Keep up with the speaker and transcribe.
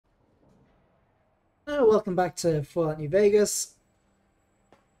Welcome back to Fallout New Vegas.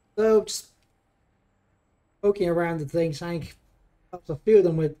 So, just poking around the think tank, helps a few of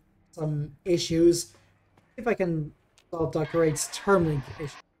them with some issues. See if I can solve Dr. Raid's terminal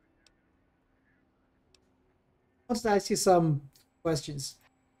issue. I want to ask you some questions.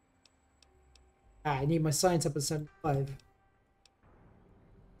 I need my science up at 75.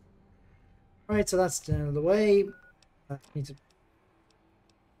 Right, so that's out of the way. I need to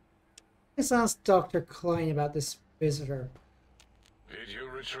let's ask Dr. Klein about this visitor. Did you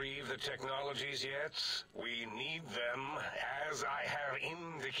retrieve the technologies yet? We need them, as I have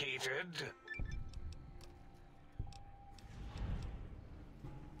indicated.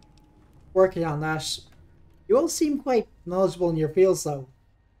 Working on that. You all seem quite knowledgeable in your fields, though.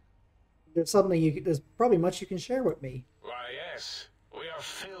 There's probably much you can share with me. Why, yes. We are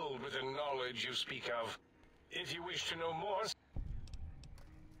filled with the knowledge you speak of. If you wish to know more...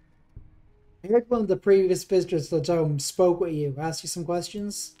 I heard one of the previous visitors to the dome spoke with you, asked you some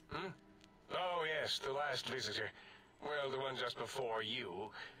questions. Oh, yes, the last visitor. Well, the one just before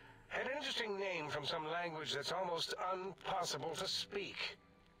you. Had an interesting name from some language that's almost impossible to speak.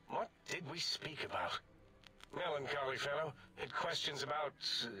 What did we speak about? Melancholy fellow. Had questions about...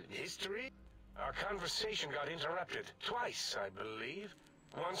 history? Our conversation got interrupted. Twice, I believe.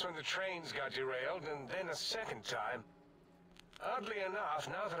 Once when the trains got derailed, and then a second time. Oddly enough,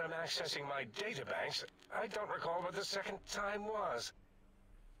 now that I'm accessing my databanks, I don't recall what the second time was.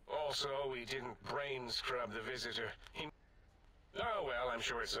 Also, we didn't brain scrub the visitor. Oh well, I'm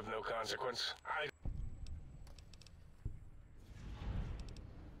sure it's of no consequence.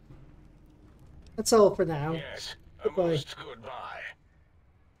 That's all for now. Yes, Goodbye. most goodbye.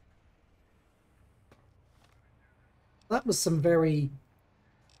 That was some very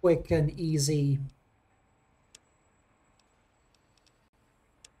quick and easy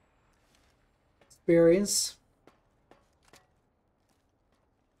experience.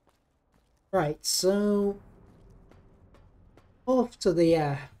 Right, so off to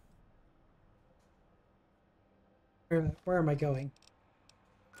the where am I going?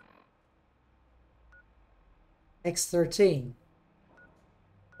 X13.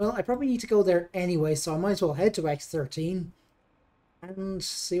 Well, I probably need to go there anyway, so I might as well head to X13 and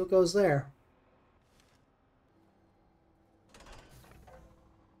see what goes there.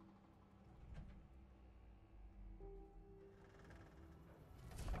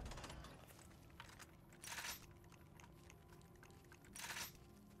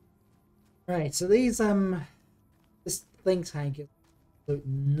 Right, so this think tank is absolute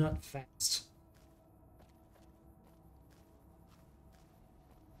nut fest.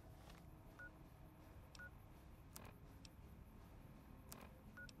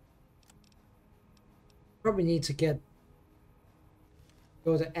 Probably need to go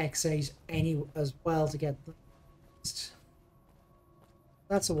to X8 as well to get the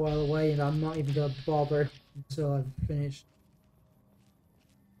that's a while away, and I'm not even gonna bother until I've finished.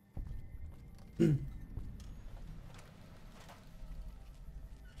 Have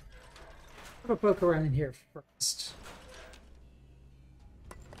a poke around in here first.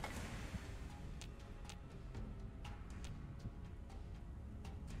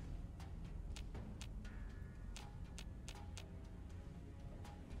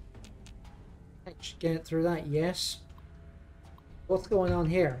 Actually, get it through that, yes. What's going on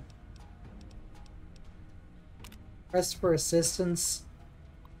here? Press for assistance.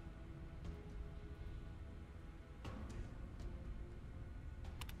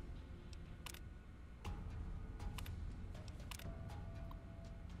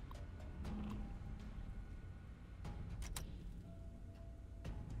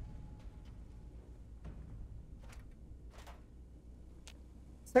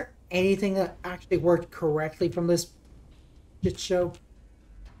 Is there anything that actually worked correctly from this shit show?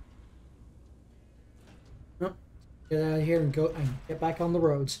 No. Get out of here and go and get back on the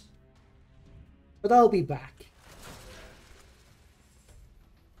roads. But I'll be back.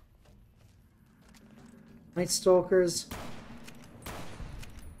 Night Stalkers.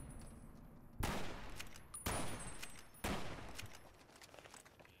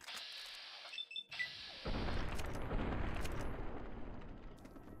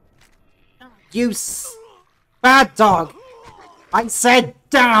 You bad dog! I said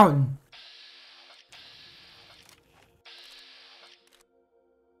down!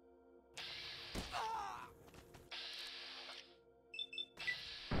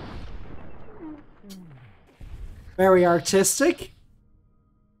 Very artistic.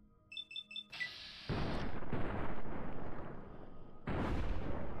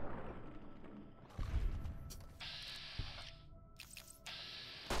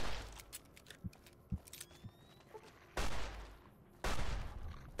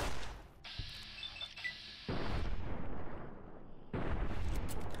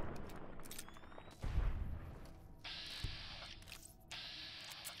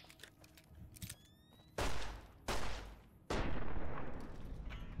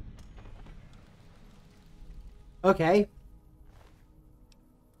 Okay.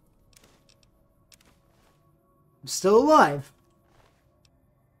 I'm still alive.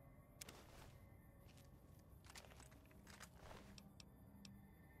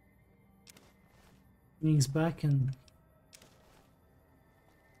 He's back and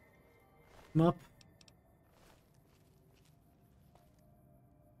come up.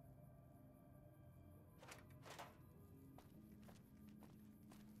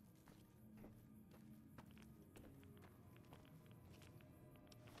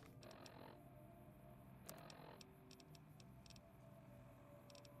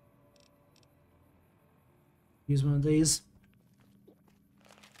 Use one of these.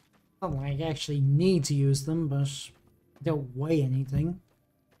 Not like I actually need to use them, but they don't weigh anything.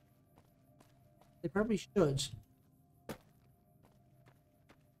 They probably should.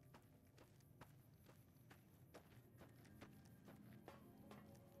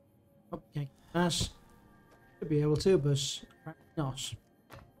 Okay, that should be able to, but apparently not.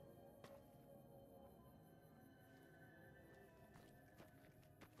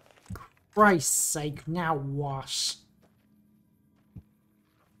 Christ's sake, now what?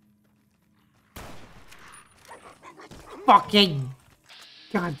 Fucking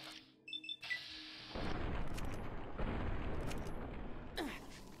God.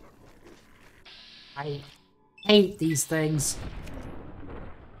 I hate these things.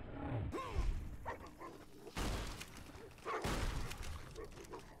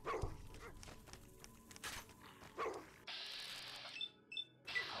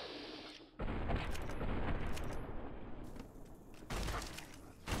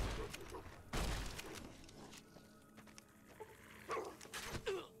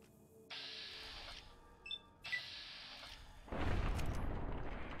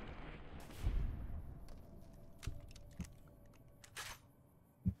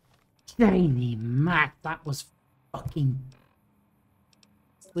 Shiny Mac, that was fucking...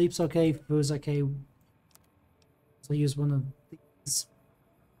 Sleep's okay, food's okay. So use one of these.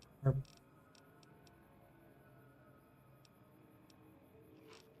 Or...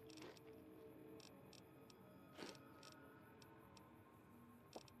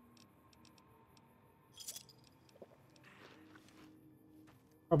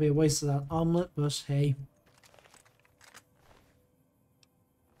 Probably a waste of that omelette, but hey.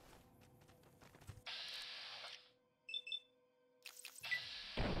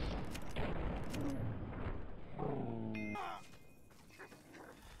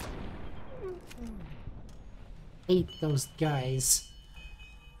 Hate those guys.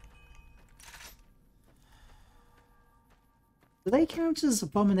 Do they count as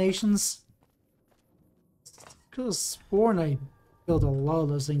abominations? Could have sworn I killed a lot of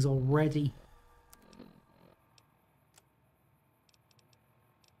those things already.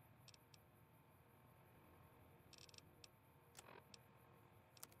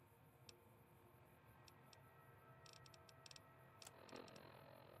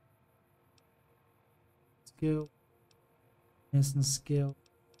 Skill. Instant skill.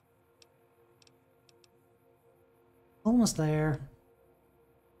 Almost there.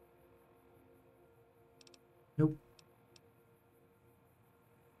 Nope.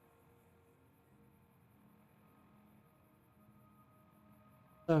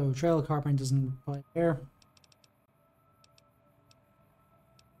 So, trail of carbine doesn't apply there.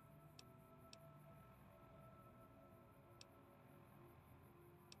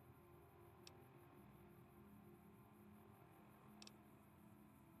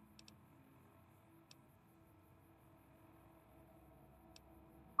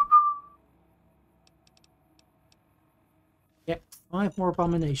 Yep, 5 more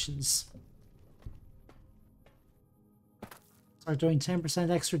abominations. Start doing 10%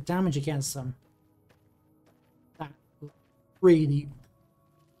 extra damage against them. That really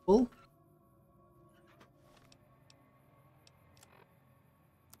cool.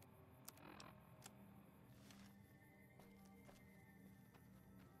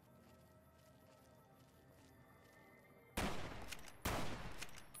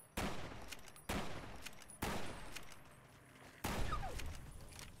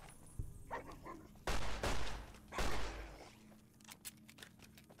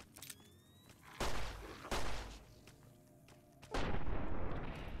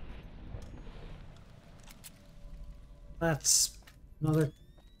 That's another...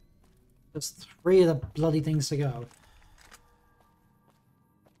 Just 3 of the bloody things to go.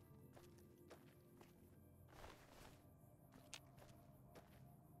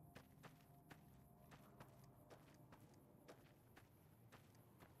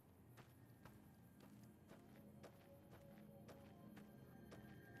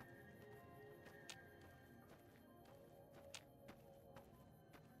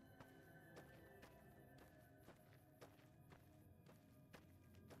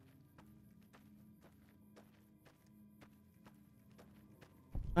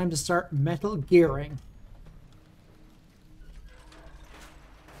 Time to start metal gearing.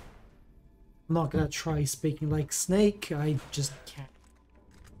 I'm not gonna try speaking like Snake, I just can't.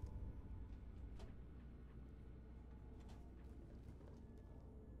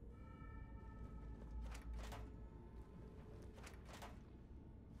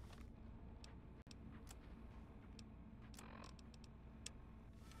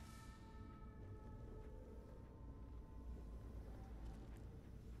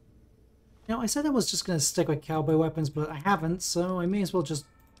 You know, I said I was just gonna stick with cowboy weapons, but I haven't, so I may as well just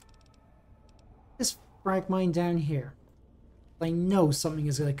frag mine down here. I know something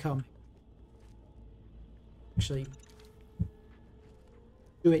is gonna come. Actually,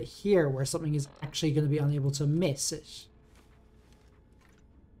 do it here where something is actually gonna be unable to miss it.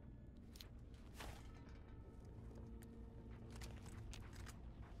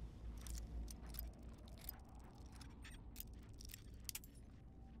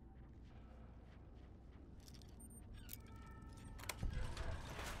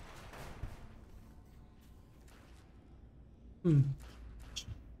 Hmm.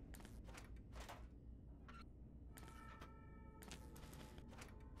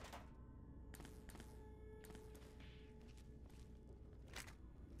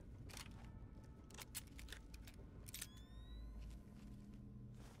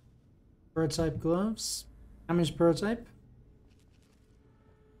 Prototype gloves. Damaged prototype.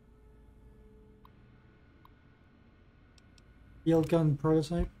 Field gun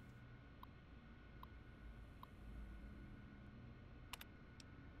prototype.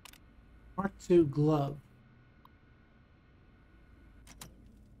 Mark II glove.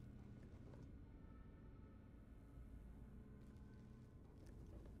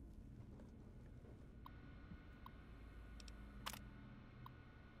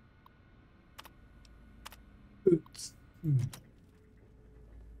 Boots.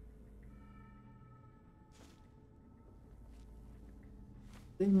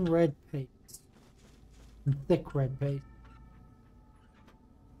 Thin red paste. And thick red paste.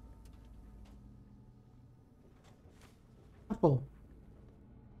 Apple.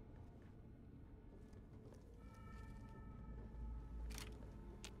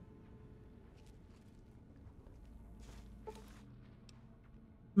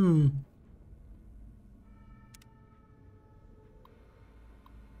 Hmm.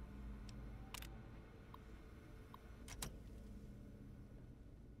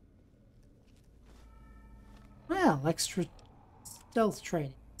 Well, extra stealth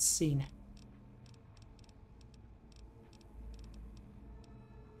training. Let's see now.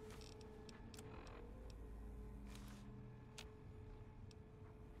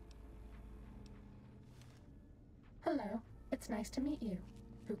 Hello, it's nice to meet you.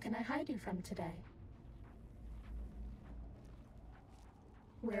 Who can I hide you from today?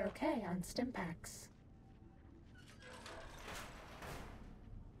 We're okay on Stimpaks.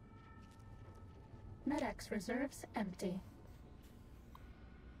 Medex reserves empty.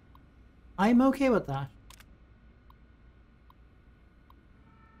 I'm okay with that.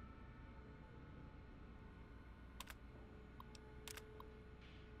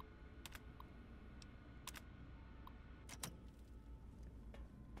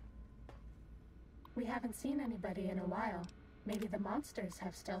 We haven't seen anybody in a while. Maybe the monsters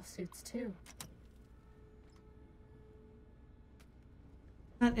have stealth suits too.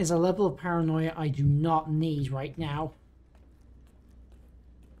 That is a level of paranoia I do not need right now.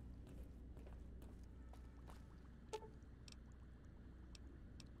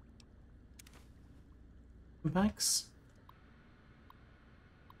 Packs.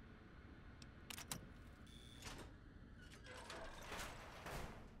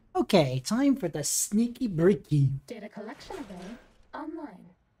 Okay, time for the Sneeki Breeki. Data collection array online.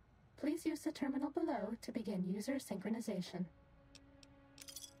 Please use the terminal below to begin user synchronization.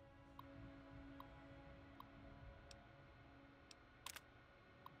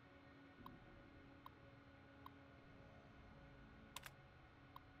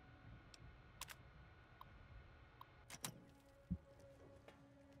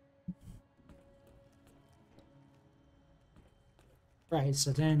 Right,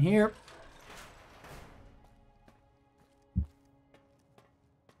 so down here.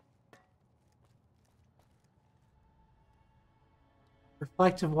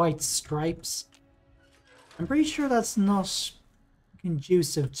 Reflective white stripes. I'm pretty sure that's not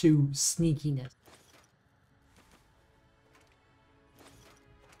conducive to sneakiness.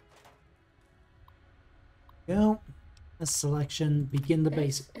 Go. A selection. Begin the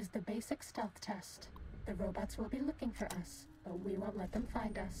basic. This is the basic stealth test. The robots will be looking for us, but we won't let them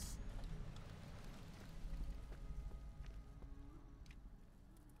find us.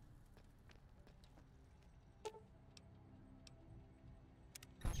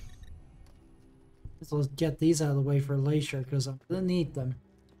 also get these out of the way for later, because I'm gonna need them.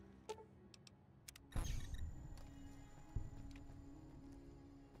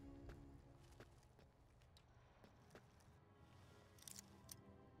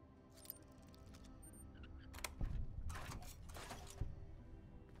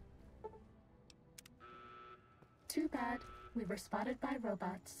 Too bad. We were spotted by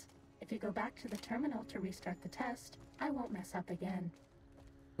robots. If you go back to the terminal to restart the test, I won't mess up again.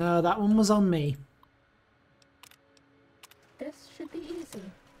 No, that one was on me. This should be easy,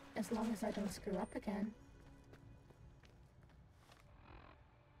 as long as I don't screw up again.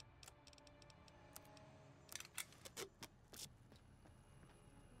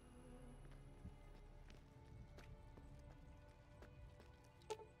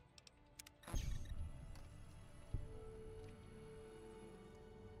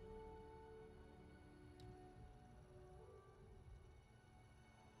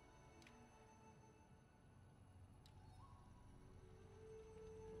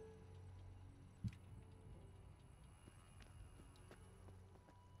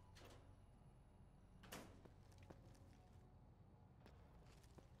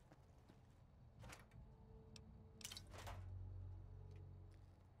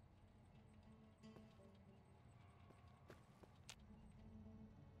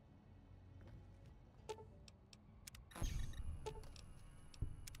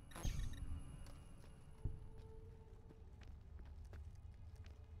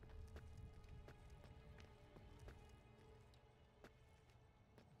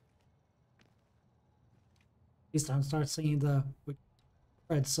 This time start singing the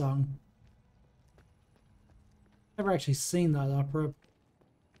Red song. Never actually seen that opera.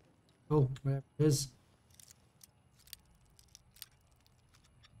 Oh, whatever it is.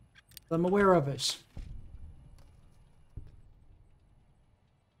 I'm aware of it.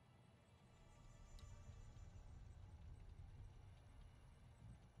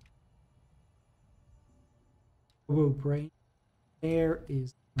 Whoa, brain. There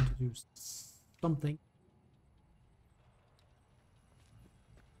is going to do something.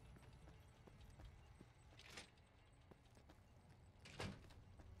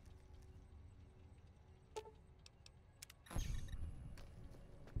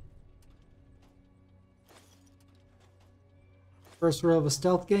 First rule of a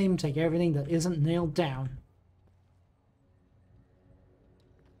stealth game, take everything that isn't nailed down.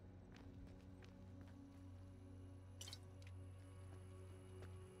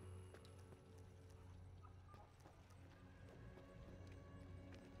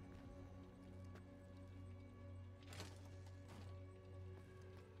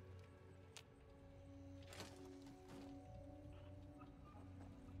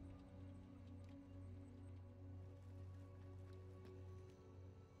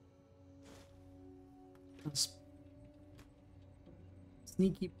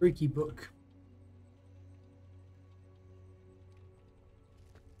 Sneeki Breeki book.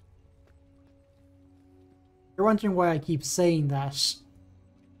 You're wondering why I keep saying that.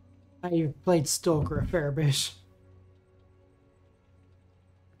 I've played Stalker a fair bit.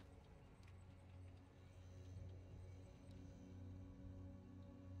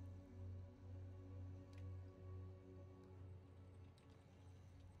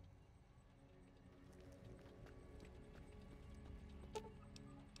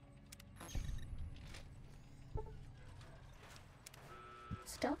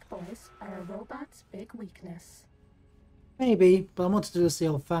 Stealth boys are a robot's big weakness. Maybe, but I want to do this the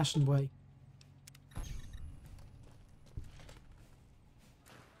old-fashioned way.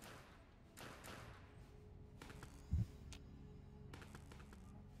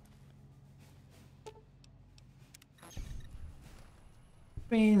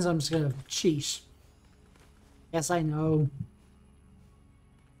 Means I'm just gonna cheat. Yes, I know.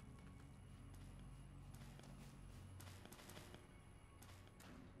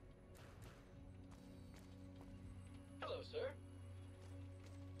 Hello, sir.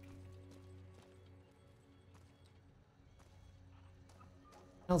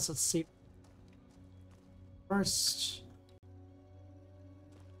 Else, let's see. First.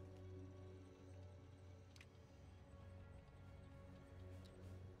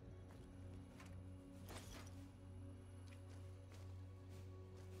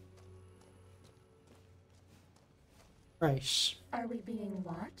 Right. Are we being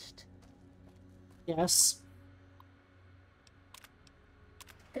watched? Yes.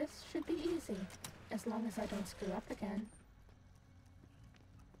 This should be easy, as long as I don't screw up again.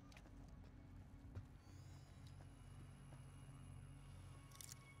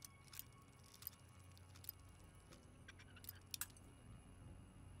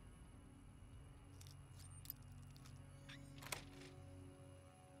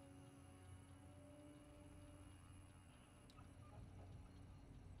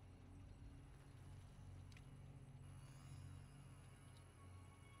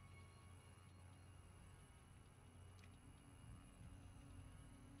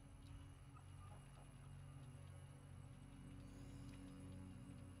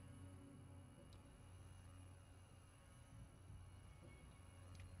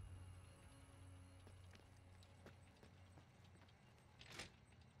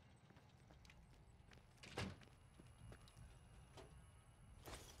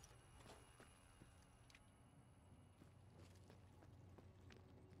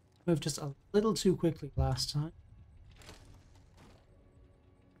 Moved just a little too quickly last time.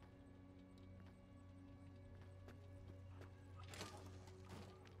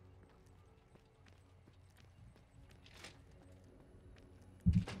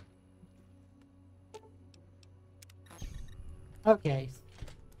 Okay.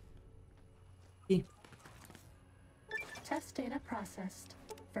 Test data processed.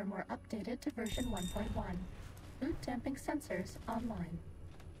 Firmware updated to version 1.1. Boot damping sensors online.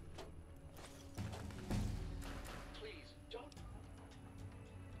 Please, don't.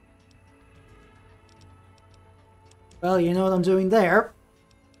 Well, you know what I'm doing there.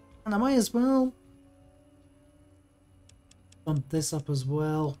 And I might as well bump this up as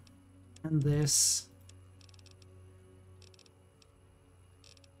well. And this.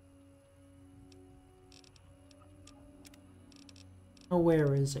 Oh,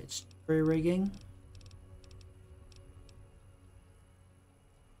 where is it? Jury rigging.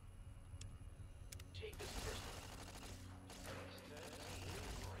 Take this person.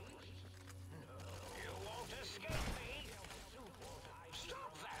 You won't escape me!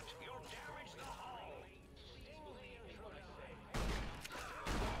 Stop that! You'll damage the hull!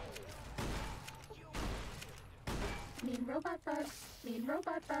 Mean robot bugs. Mean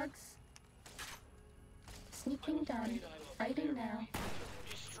robot bugs. Sneaking done. Fighting now.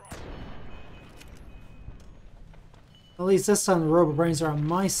 At least this time the Robo Brains are on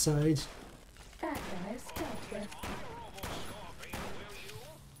my side. Bad guys dealt with.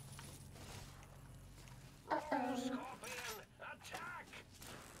 Uh-oh. Attack!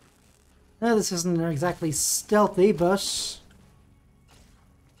 Now, this isn't exactly stealthy, but Stop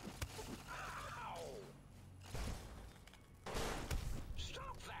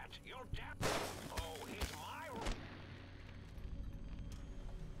that! You're oh, he's my...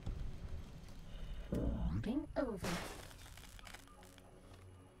 Being over.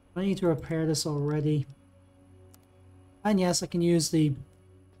 I need to repair this already. And yes, I can use the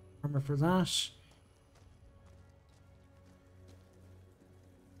armor for that.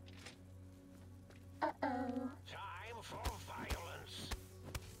 Uh-oh. Time for violence.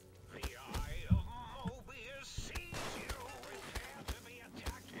 The eye of Mobius sees you. Prepare to be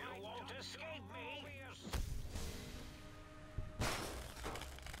attacked. You won't escape me.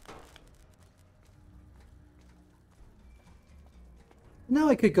 Now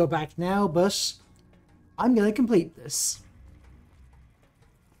I could go back now, but I'm gonna complete this.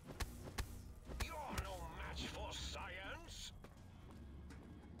 You're no match for science.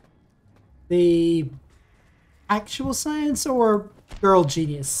 The actual science or girl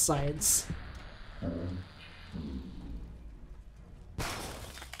genius science?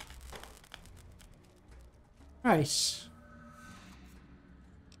 Right.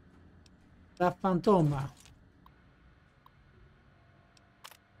 La Fantoma.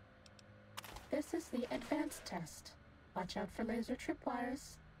 This is the advanced test. Watch out for laser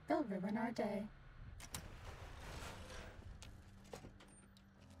tripwires. They'll ruin our day.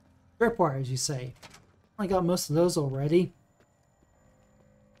 Tripwires, you say? I got most of those already.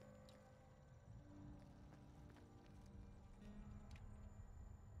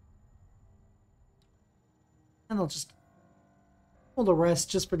 And I'll just pull the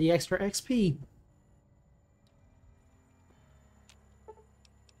rest just for the extra XP.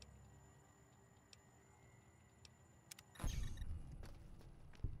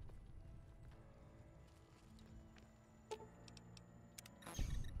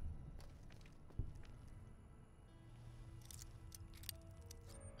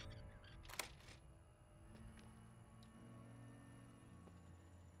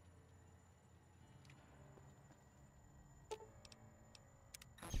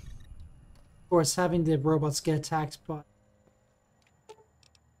 Of course, having the robots get attacked by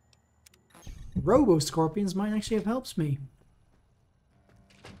Robo-Scorpions might actually have helped me.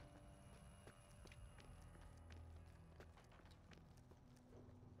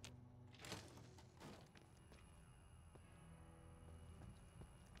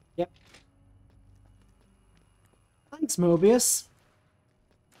 Yep. Thanks, Mobius.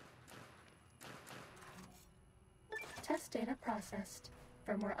 Test data processed.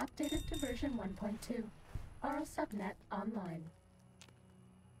 Firmware updated to version 1.2. Oral subnet online.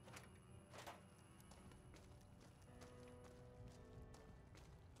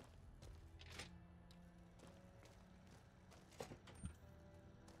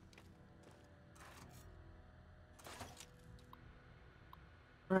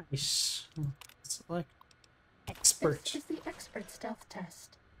 Right. Select expert. This is the expert stealth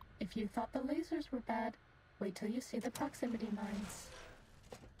test. If you thought the lasers were bad, wait till you see the proximity mines.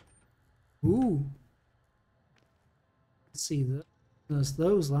 Ooh. Let's see There's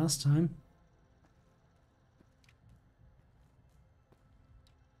those last time.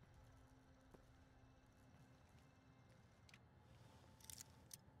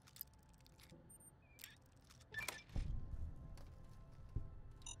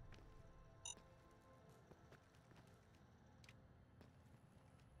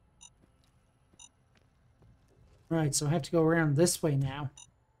 Right, so I have to go around this way now.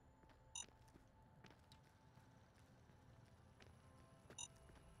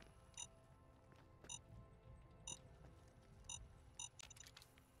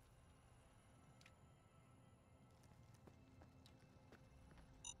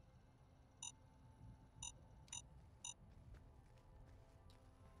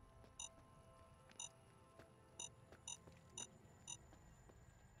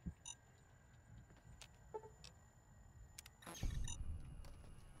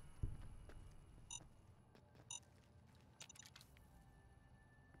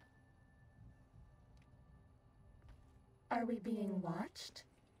 Are we being watched?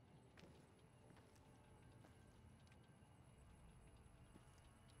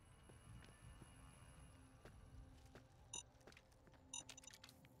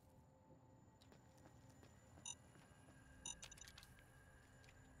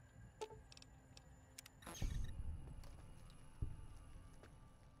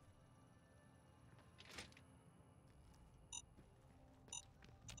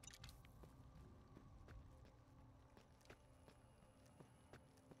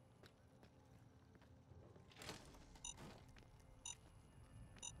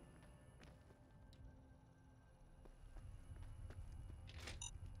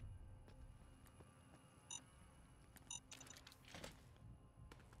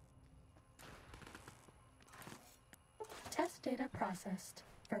 Test data processed.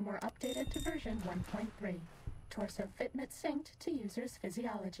 Firmware updated to version 1.3. Torso fitment synced to user's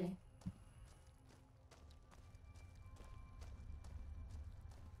physiology.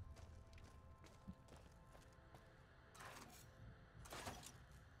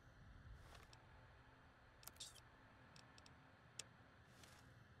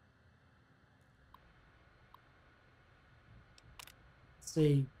 Let's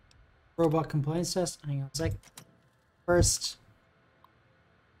see. Robot compliance test. Hang on a sec. First,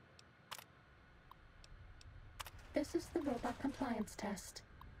 This is the robot compliance test.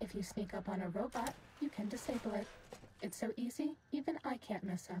 If you sneak up on a robot, you can disable it. It's so easy, even I can't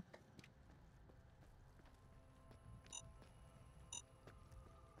mess up.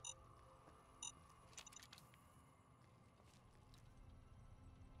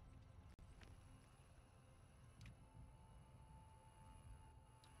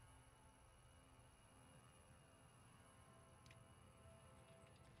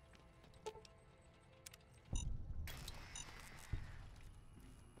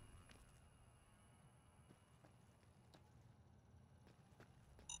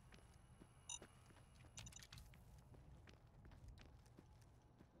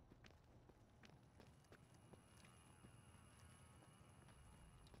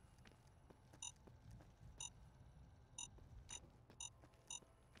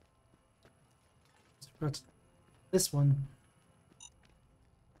 got this one.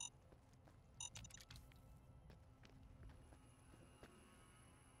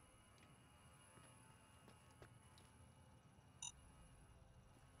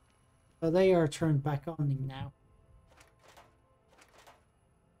 So they are turned back on now.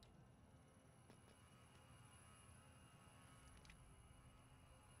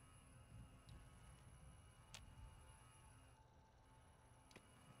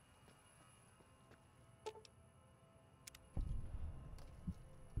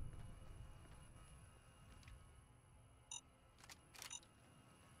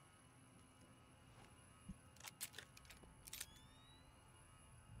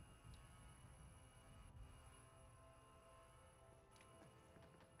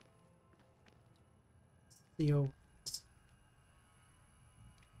 The old.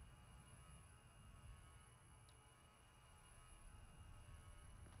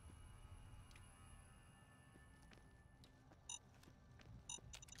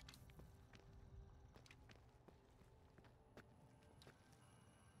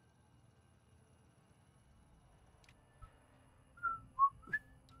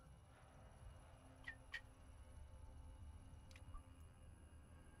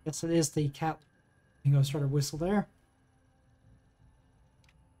 Guess it is the cat. I'm gonna start a whistle there.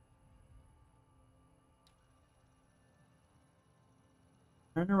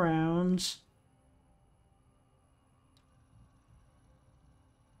 Turn around.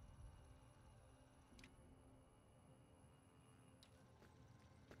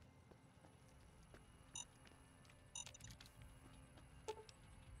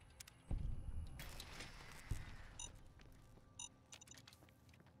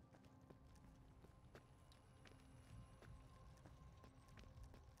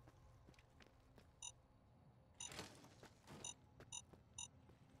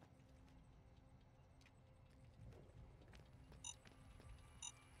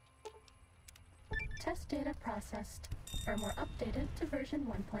 Test data processed. Firmware updated to version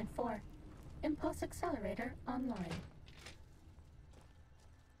 1.4. Impulse accelerator online.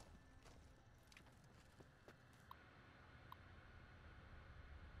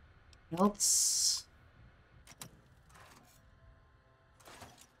 Else.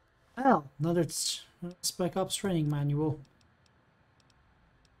 Well, another Spec Ops training manual.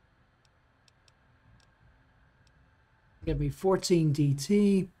 Give me 14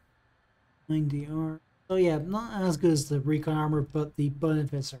 DT, 9 DR. So yeah, not as good as the recon armor, but the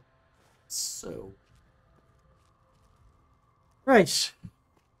benefits are so. Right.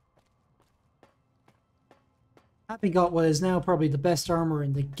 Having got what is now probably the best armor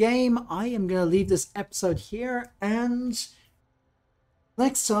in the game, I am going to leave this episode here, and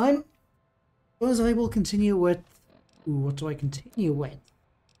next time, I will continue with... Ooh, what do I continue with?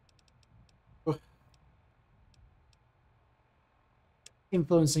 Ugh.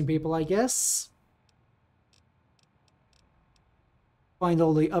 Influencing people, I guess. Find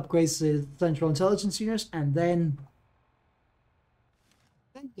all the upgrades to the Central Intelligence Unit, and then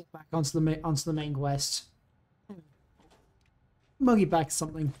get back onto the main quest. Muggy back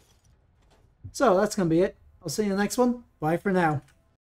something. So that's going to be it. I'll see you in the next one. Bye for now.